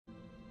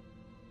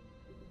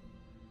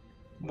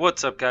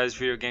What's up guys,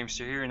 Video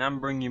Gamester here, and I'm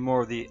bringing you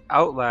more of the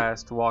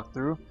Outlast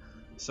walkthrough.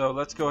 So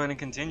let's go ahead and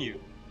continue.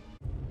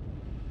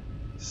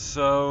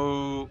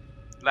 So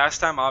last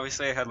time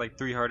obviously I had like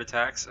 3 heart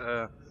attacks,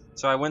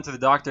 so I went to the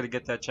doctor to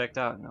get that checked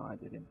out. No, I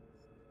didn't.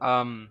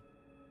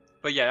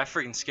 But yeah, that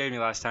freaking scared me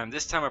last time.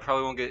 This time I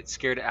probably won't get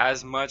scared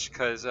as much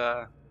because,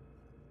 so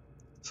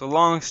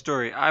long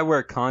story, I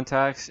wear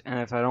contacts, and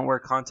if I don't wear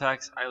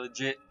contacts,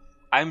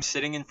 I'm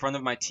sitting in front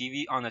of my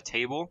TV on a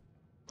table,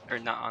 or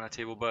not on a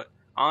table, but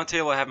on the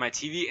table I have my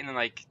TV, and then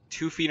like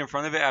 2 feet in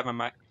front of it I have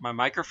my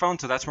microphone,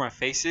 so that's where my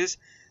face is.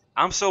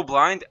 I'm so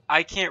blind,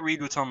 I can't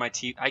read what's on my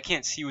TV. I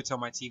can't see what's on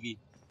my TV.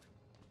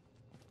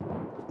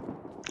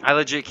 I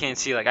legit can't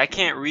see. Like, I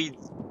can't read.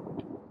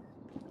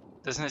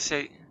 Doesn't it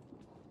say?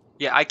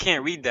 Yeah, I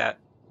can't read that.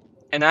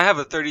 And I have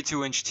a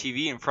 32-inch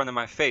TV in front of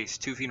my face,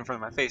 2 feet in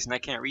front of my face, and I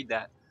can't read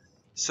that.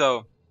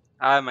 So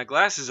I have my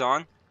glasses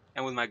on,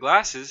 and with my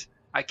glasses,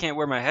 I can't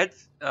wear my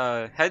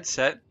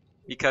headset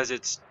because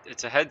it's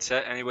a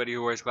headset. Anybody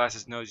who wears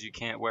glasses knows you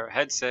can't wear a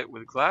headset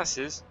with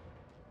glasses.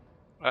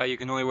 You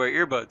can only wear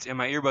earbuds, and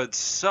my earbuds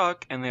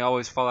suck, and they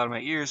always fall out of my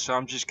ears. So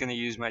I'm just gonna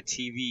use my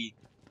TV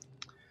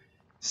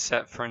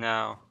set for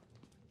now.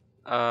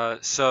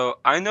 So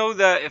I know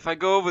that if I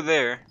go over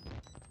there,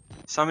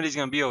 somebody's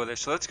gonna be over there.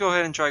 So let's go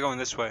ahead and try going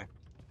this way.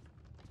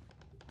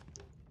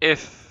 Oh,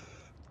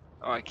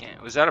 I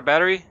can't. Was that a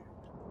battery?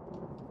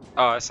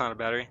 Oh, that's not a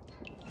battery.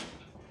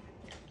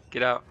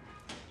 Get out.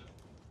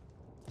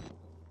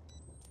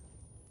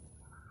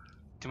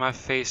 Do my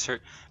face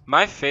hurt?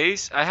 My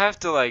face, I have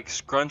to like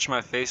scrunch my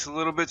face a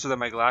little bit so that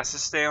my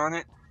glasses stay on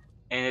it,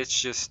 and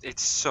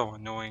it's so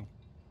annoying.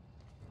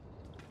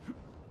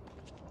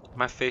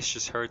 My face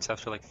just hurts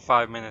after like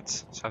 5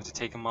 minutes, so I have to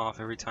take them off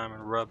every time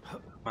and rub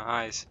my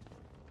eyes.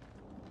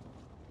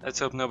 Let's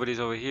hope nobody's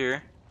over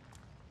here.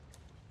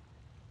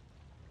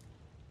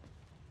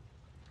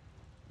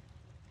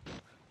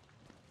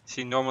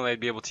 See, normally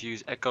I'd be able to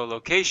use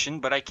echolocation,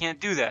 but I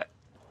can't do that.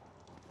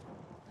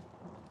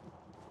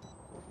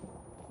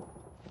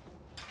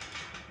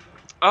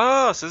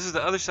 Oh, so this is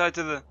the other side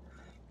to the...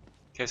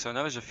 Okay, so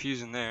now there's a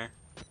fuse in there.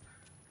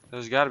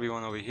 There's got to be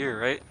one over here,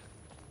 right?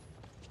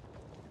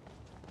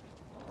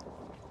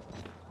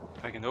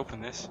 If I can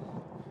open this.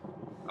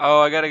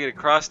 Oh, I got to get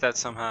across that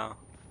somehow.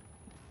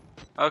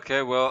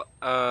 Okay, well,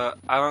 I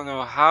don't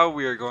know how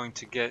we are going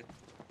to get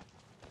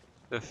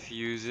the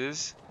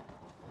fuses.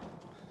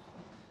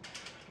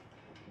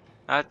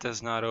 That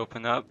does not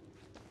open up.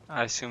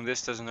 I assume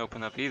this doesn't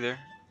open up either.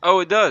 Oh,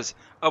 it does!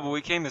 Oh, but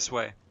we came this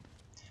way.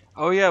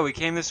 Oh yeah, we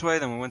came this way,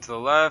 then we went to the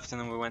left, and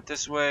then we went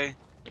this way.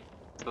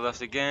 To the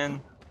left again.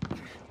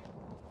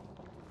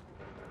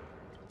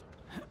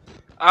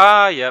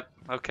 Ah, yep.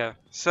 Okay,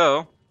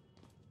 so...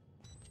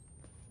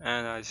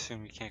 And I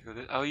assume you can't go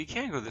this... Oh, you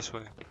can go this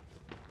way.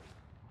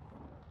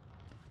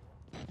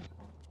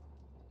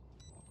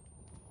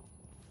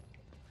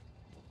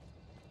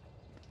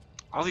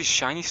 All these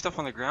shiny stuff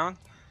on the ground?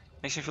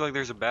 Makes me feel like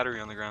there's a battery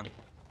on the ground.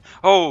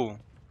 Oh!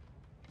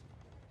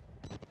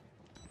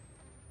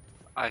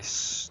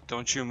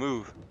 Don't you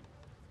move.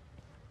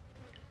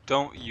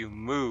 Don't you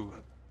move.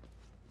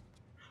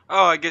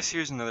 Oh, I guess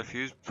here's another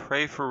fuse.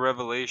 Pray for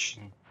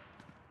revelation.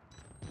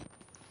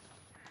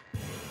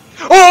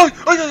 Oh!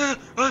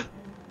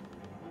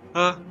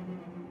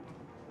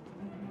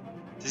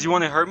 Does he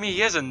want to hurt me? He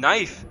has a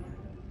knife.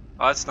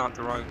 Oh, that's not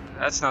the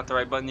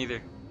right button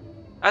either.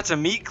 That's a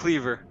meat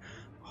cleaver.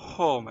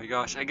 Oh my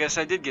gosh, I guess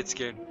I did get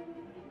scared.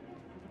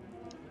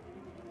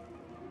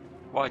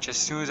 Watch, as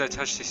soon as I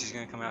touch this, he's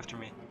gonna come after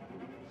me.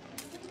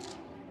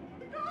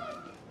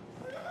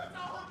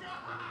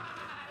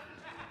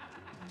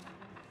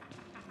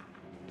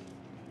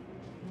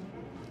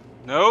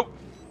 Nope.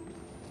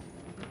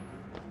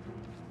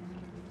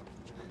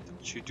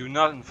 Don't you do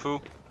nothing,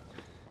 fool.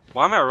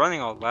 Why am I running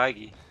all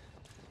laggy?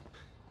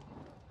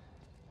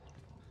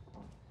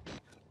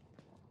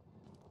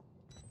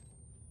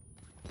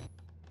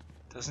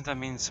 Doesn't that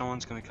mean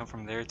someone's gonna come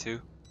from there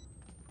too?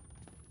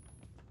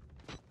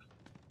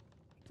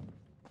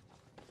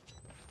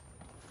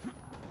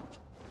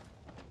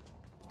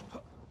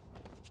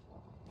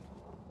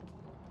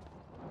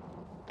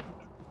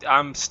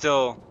 I'm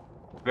still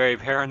very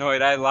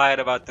paranoid. I lied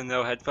about the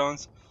no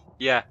headphones.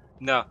 Yeah,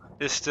 no,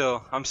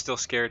 I'm still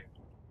scared.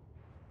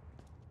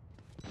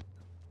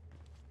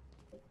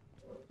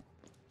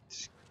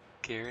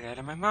 Scared out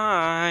of my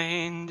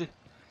mind.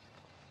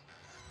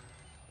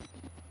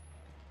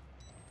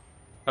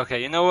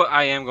 Okay, you know what?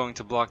 I am going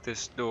to block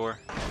this door.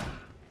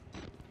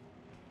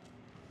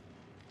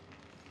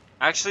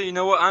 Actually, you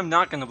know what? I'm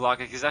not going to block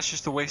it because that's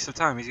just a waste of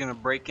time. He's going to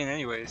break in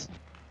anyways.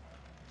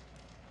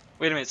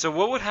 Wait a minute. So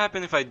what would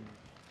happen if I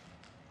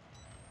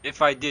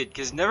did?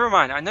 Because never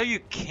mind. I know you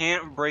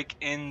can't break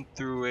in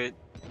through it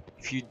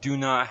if you do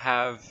not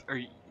have, or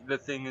the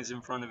thing is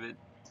in front of it.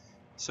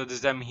 So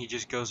does that mean he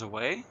just goes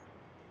away?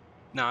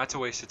 No, that's a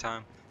waste of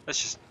time.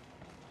 Let's just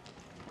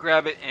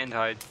grab it and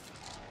hide.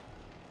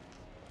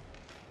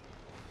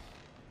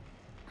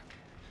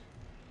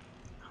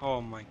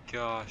 Oh my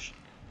gosh.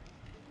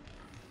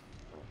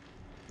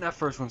 That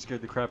first one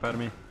scared the crap out of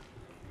me.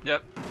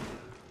 Yep.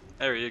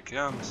 There he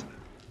comes.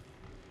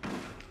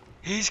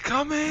 He's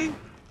coming!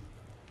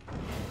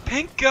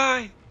 Pink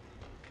guy!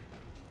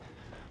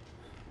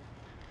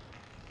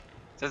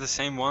 Is that the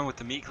same one with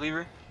the meat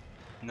cleaver?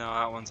 No,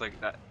 that one's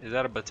like that. Is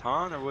that a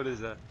baton or what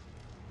is that?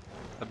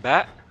 A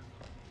bat?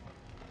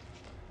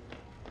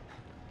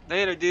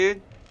 Later,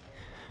 dude.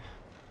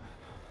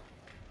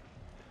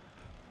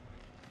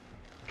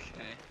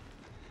 Okay.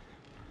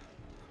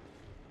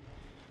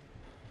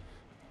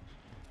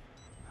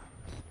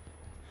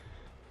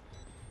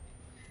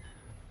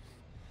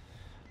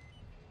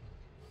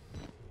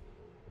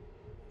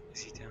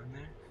 Is he down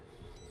there?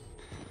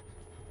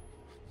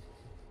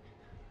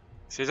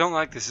 See, I don't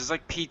like this. It's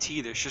like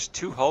PT. There's just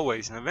two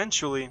hallways, and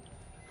eventually...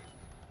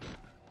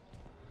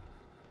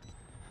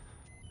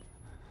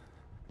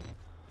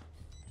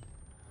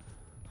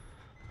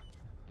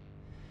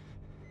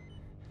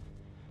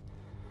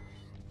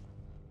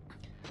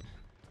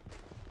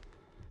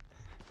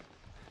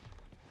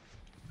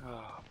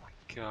 Oh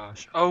my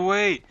gosh. Oh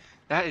wait!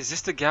 Is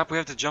this the gap we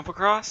have to jump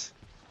across?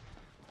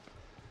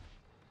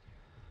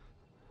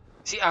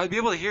 See, I would be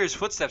able to hear his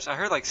footsteps. I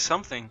heard like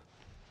something.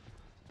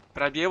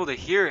 But I'd be able to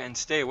hear it and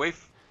stay away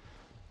from...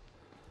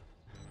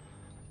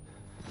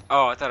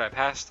 Oh, I thought I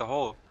passed the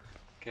hole.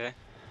 Okay.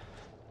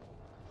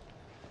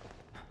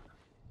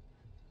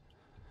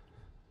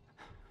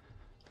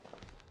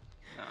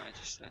 No,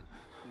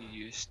 I need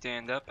you to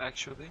stand up,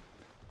 actually.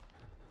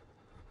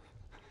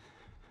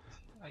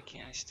 I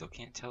still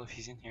can't tell if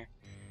he's in here.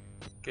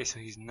 Okay, so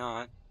he's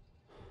not.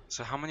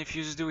 So how many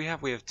fuses do we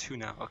have? We have 2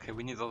 now. Okay,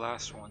 we need the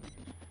last one.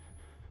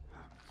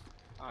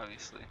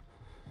 Obviously.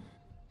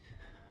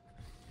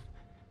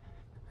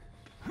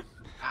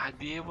 I'd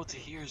be able to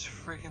hear his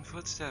freaking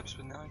footsteps,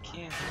 but now I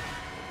can't.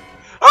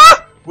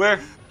 Ah!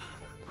 Where?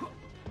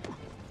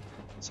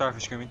 Sorry for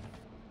screaming.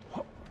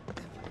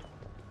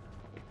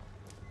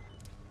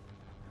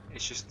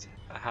 It's just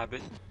a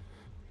habit.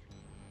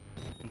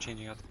 I'm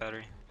changing out the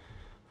battery.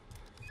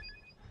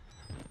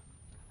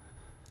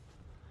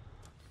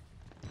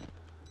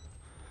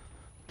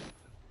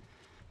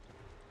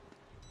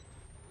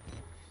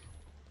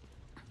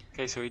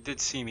 Okay, so he did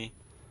see me.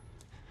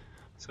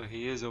 So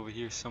he is over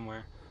here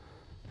somewhere.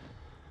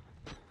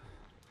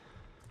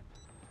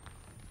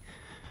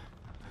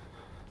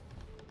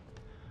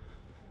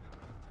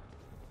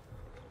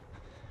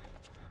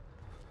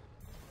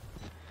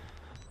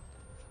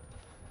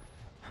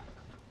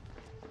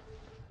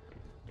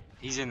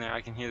 He's in there,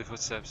 I can hear the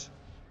footsteps.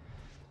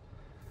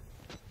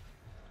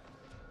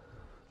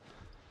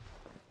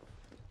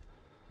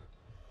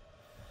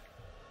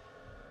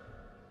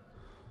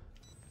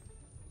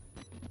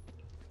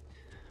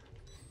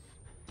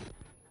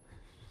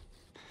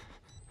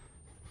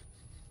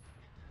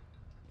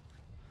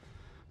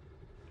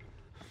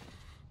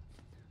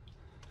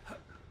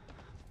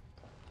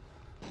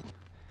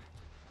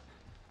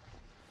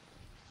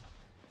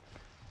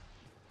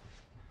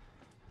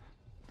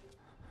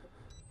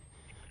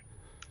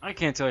 I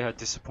can't tell you how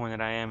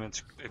disappointed I am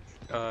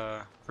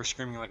for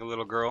screaming like a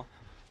little girl.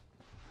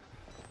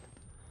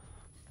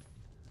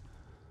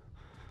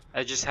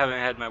 I just haven't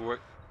had my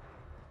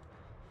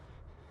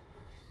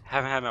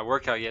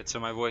workout yet, so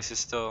my voice is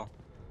still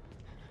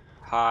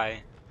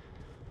high.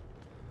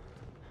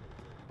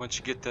 Once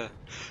you get the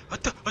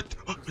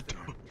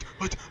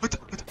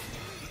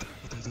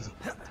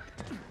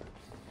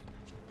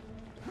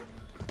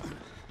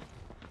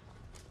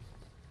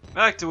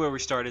back to where we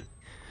started.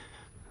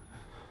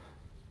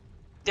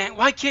 Dang,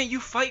 why can't you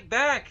fight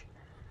back?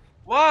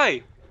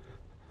 Why?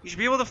 You should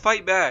be able to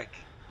fight back.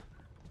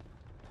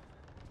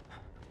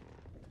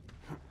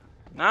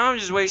 Now I'm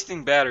just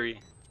wasting battery.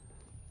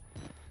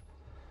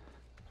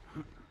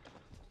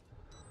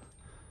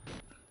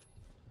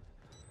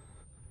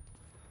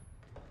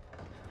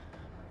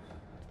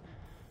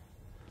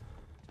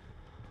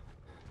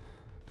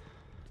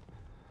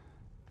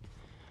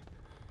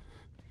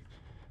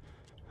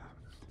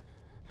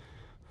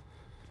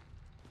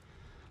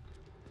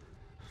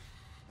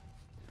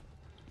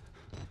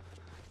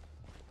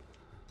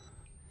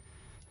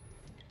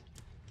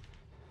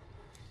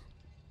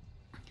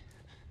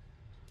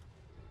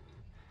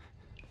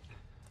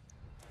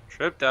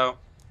 Tripped out.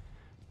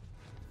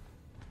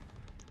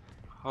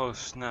 Oh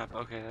snap.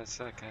 Okay, that's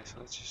that guy, so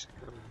let's just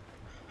go.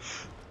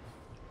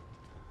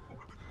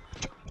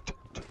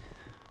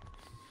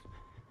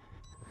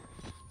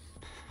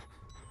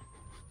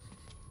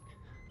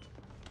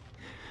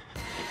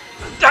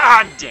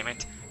 Ah, damn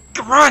it.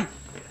 Come on!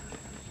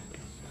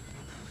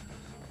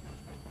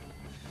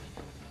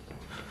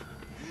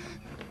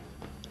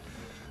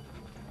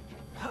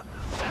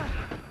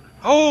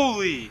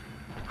 Holy!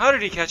 How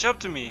did he catch up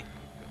to me?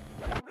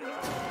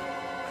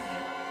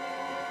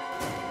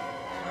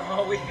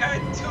 Oh, we had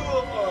 2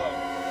 of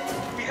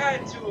them! We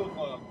had 2 of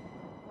them!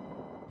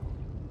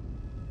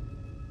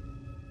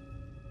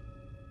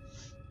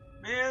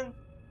 Man!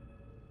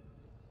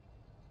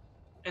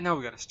 And now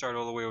we gotta start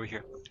all the way over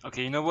here.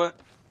 Okay, you know what?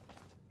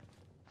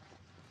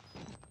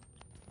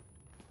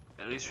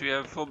 At least we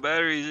have full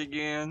batteries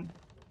again.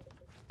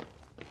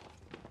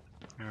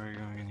 Are we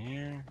going in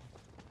here?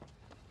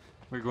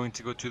 We're going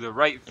to go to the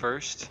right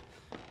first.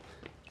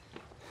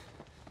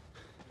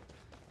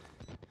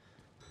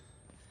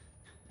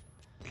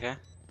 Okay.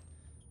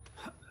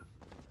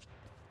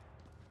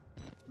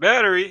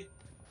 Battery!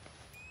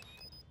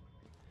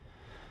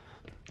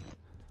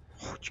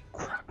 Oh,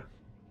 crap.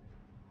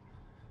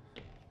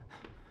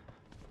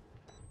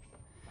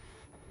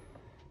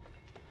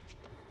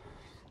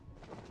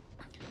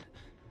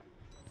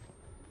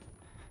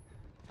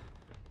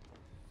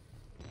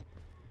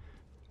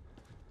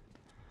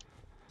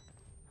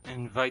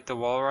 Invite the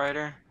wall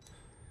rider.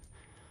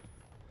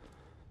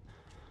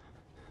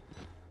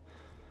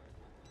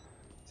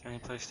 Is there any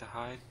place to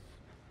hide?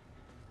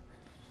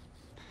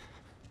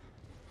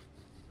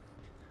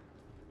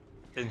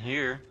 In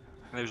here.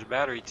 And there's a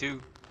battery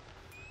too.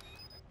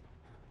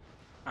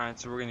 Alright,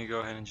 so we're gonna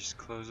go ahead and just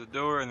close the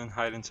door and then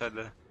hide inside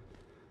the...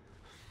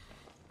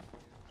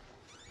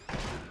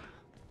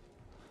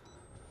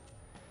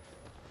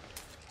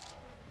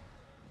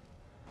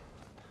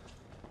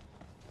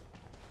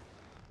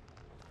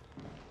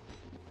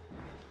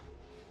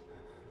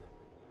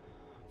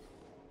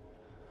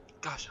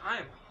 Gosh, I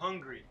am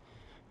hungry.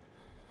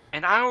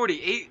 And I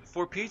already ate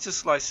 4 pizza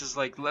slices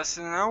like less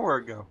than an hour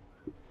ago.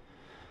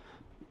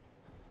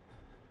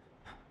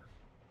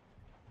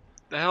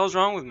 The hell's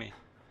wrong with me?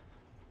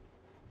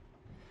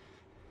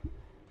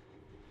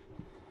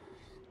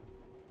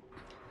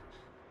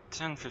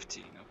 $10.15,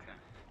 okay.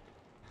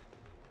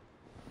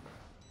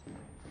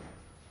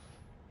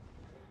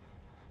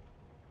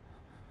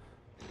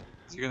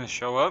 Is he gonna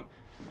show up?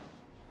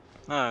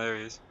 Ah, there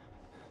he is.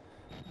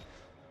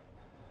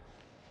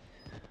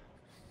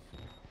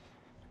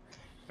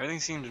 Everything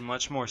seems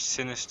much more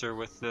sinister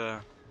with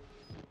the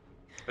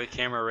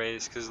camera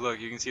rays, cause look,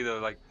 you can see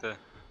the the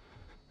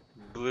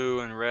blue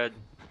and red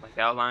like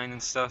outline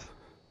and stuff.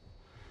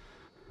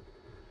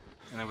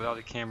 And then without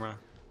the camera,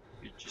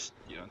 you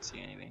don't see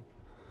anything.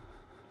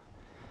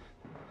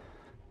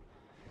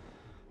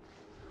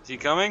 Is he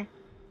coming?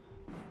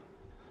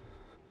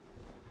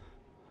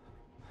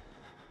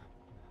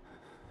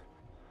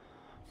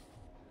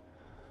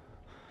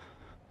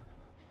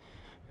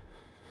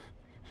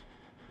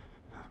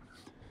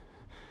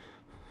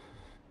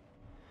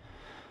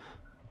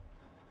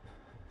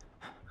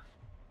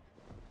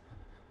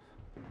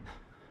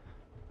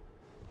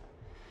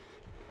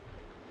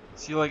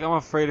 See, like, I'm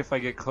afraid if I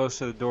get close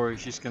to the door,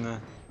 he's just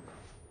gonna...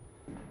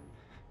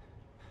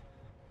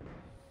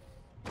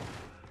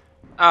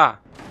 Ah!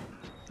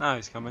 Now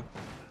he's coming.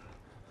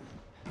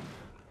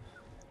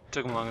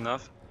 Took him long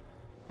enough.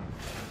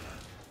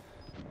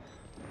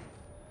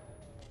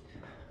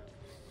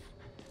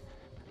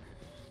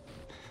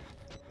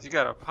 He's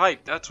got a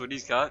pipe, that's what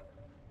he's got.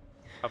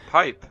 A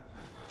pipe.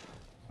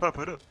 Pop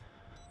it up.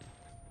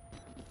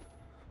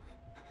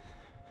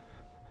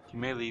 You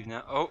may leave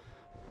now. Oh!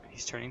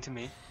 He's turning to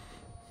me.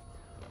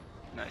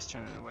 Now he's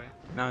turning away.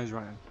 Now he's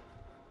running.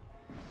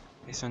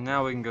 Okay, so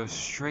now we can go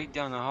straight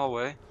down the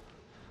hallway.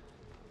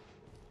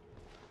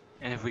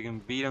 And if we can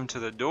beat him to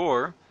the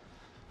door...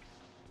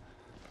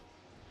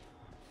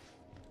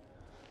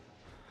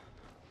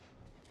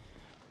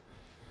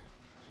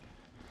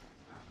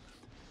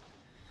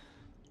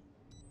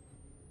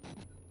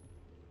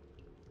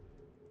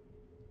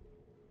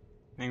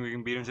 Think we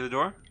can beat him to the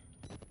door?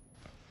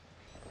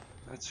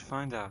 Let's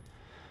find out.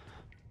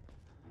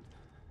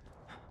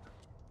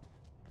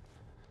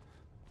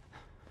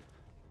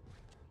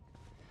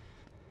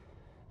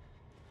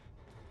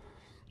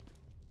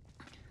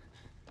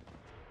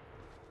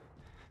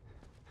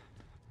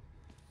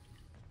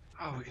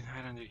 Oh, we can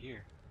hide under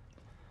here.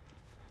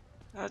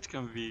 That's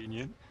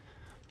convenient.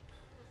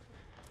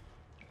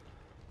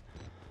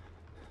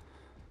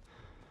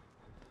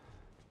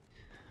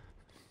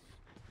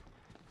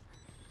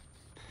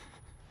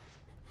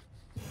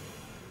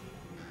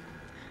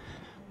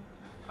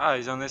 Ah,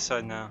 he's on this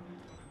side now.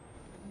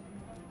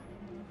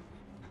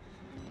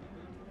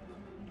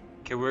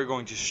 Okay, we're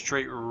going to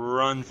straight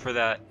run for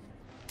that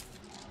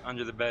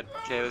under the bed.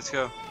 Okay, let's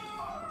go.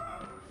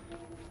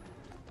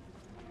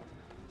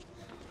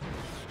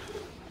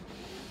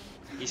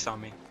 He saw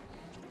me.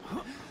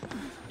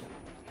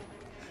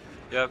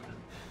 Yep.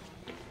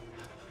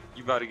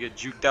 You about to get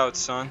juked out,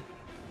 son.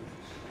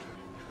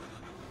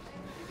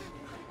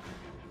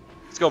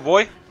 Let's go,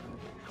 boy.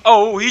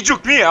 Oh, he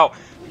juked me out.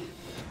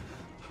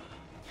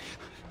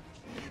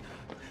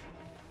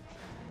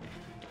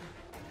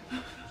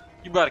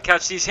 You about to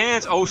catch these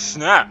hands? Oh,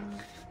 snap.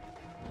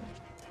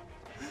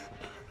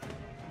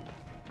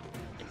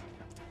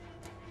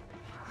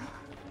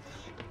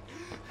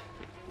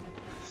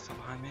 Still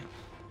behind me?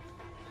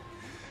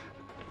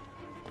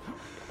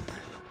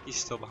 He's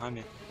still behind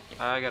me.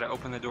 I gotta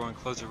open the door and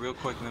close it real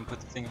quick and then put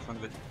the thing in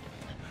front of it.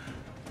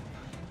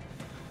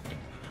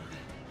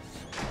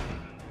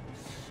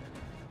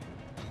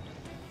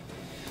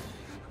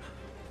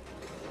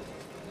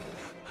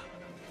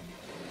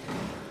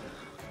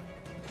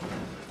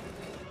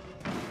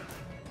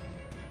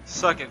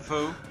 Suck it,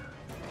 fool.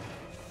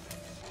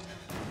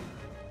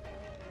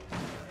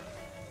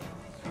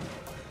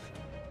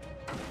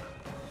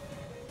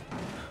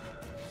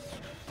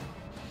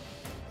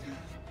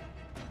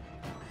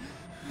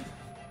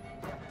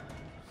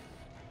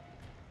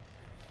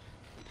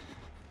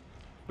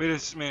 Wait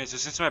a minute, so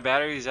since my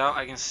battery is out,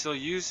 I can still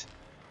use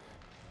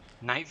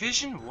night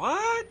vision?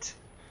 What?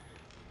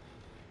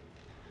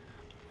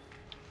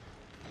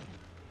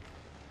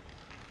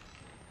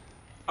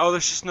 Oh,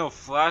 there's just no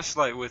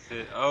flashlight with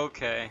it.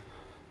 Okay.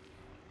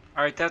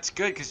 Alright, that's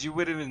good, because you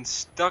would have been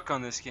stuck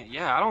on this game.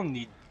 Yeah, I don't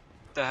need...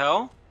 the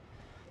hell?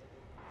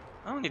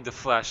 I don't need the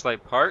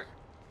flashlight part.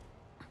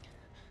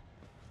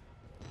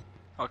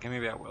 Okay,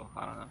 maybe I will.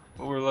 I don't know.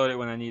 We'll reload it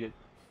when I need it.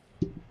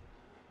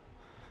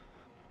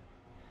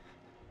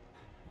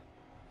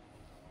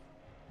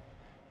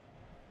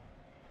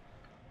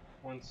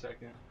 One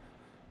second.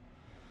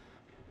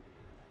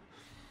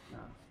 Oh,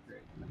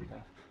 great.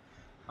 Okay.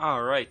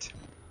 Alright.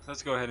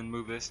 Let's go ahead and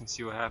move this and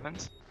see what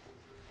happens.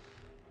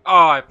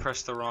 Oh, I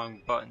pressed the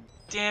wrong button.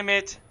 Damn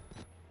it.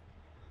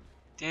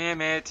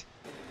 Damn it.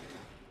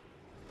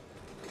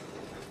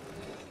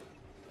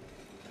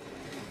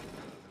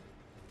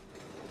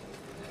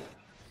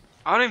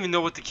 I don't even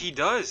know what the key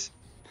does.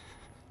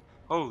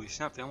 Holy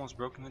snap, they almost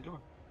broke in the door.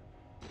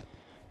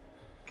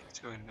 Okay, let's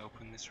go ahead and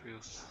open this real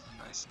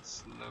nice and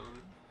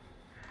slowly.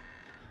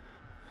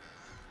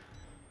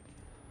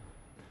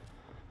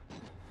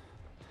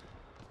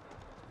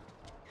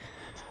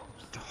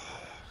 Oh,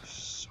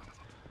 son of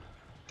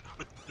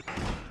a...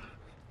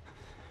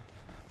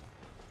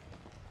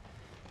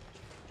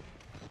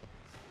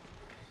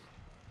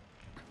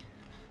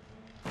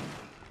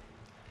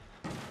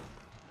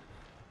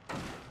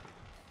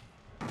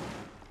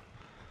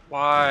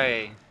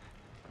 Why?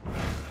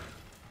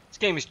 This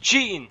game is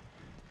cheating!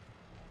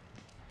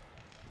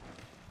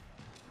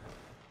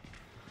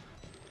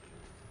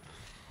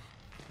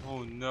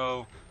 Oh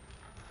no.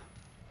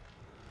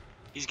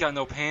 He's got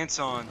no pants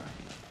on.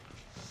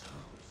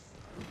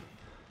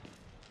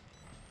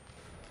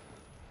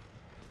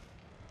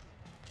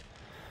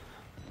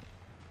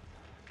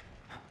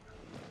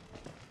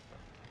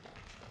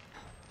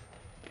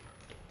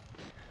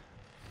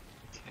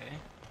 Okay.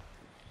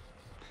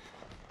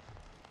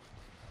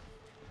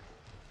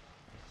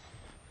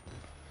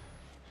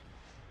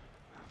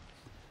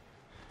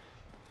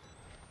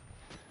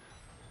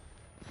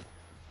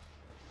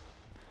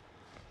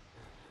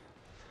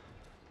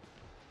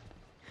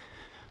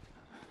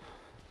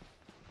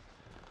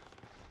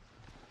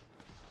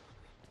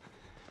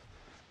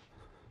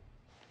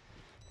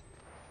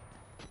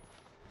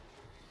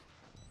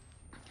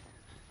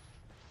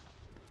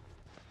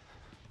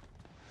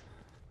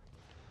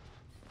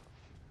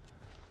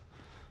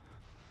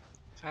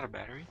 Is that a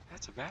battery?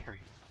 That's a battery.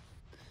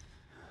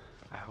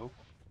 I hope.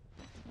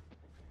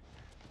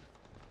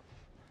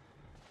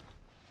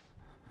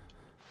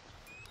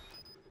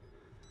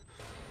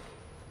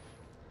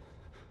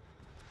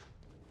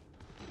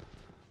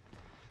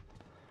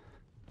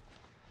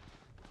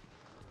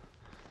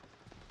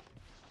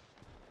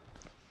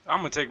 I'm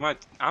gonna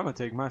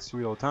take my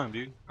sweet old time,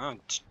 dude.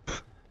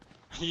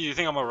 You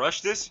think I'm gonna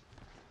rush this?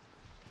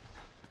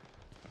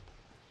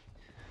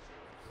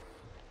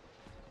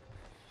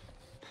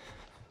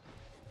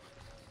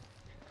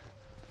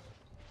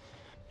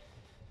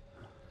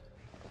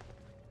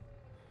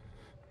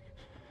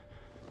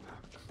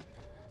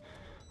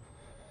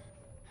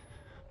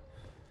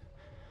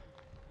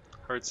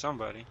 Heard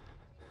somebody.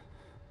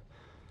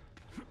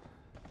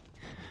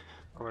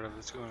 Or whatever,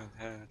 let's go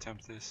ahead and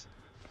attempt this.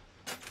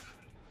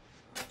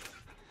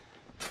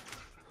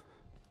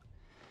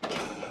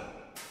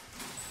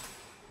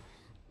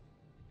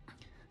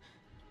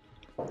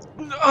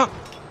 No!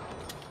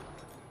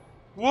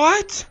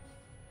 What?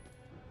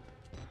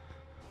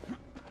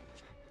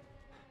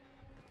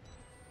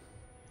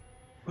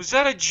 Was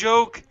that a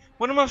joke?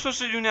 What am I supposed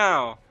to do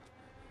now?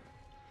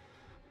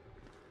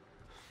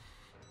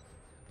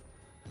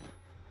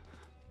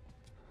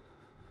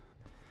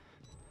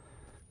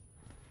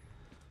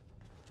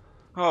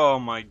 Oh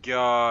my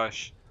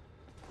gosh.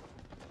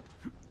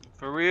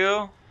 For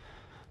real?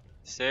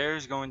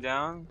 Stairs going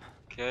down?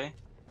 Okay.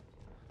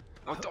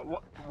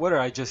 What did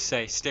I just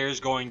say? Stairs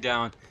going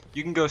down.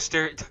 You can go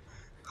stair...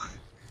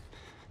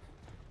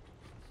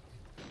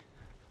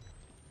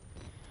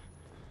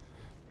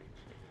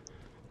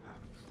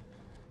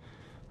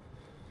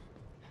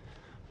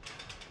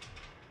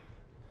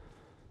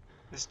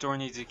 This door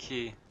needs a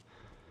key.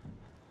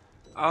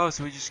 Oh,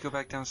 so we just go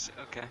back down...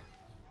 Okay.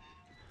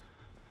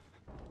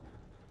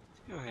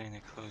 Go ahead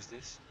and close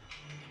this.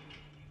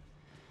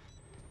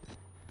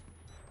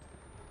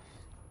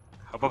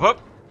 Up, up,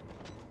 up!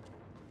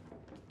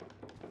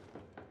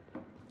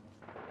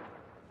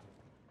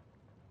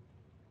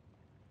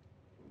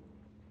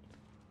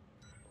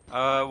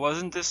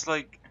 Wasn't this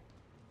like...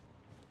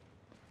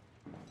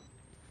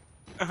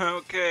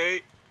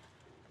 Okay.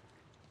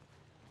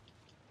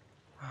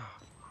 Oh,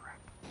 crap.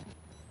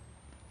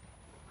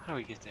 How do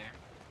we get there?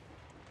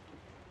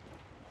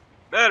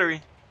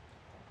 Battery!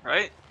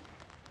 Right?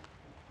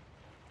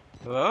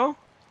 Hello?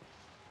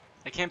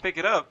 I can't pick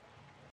it up.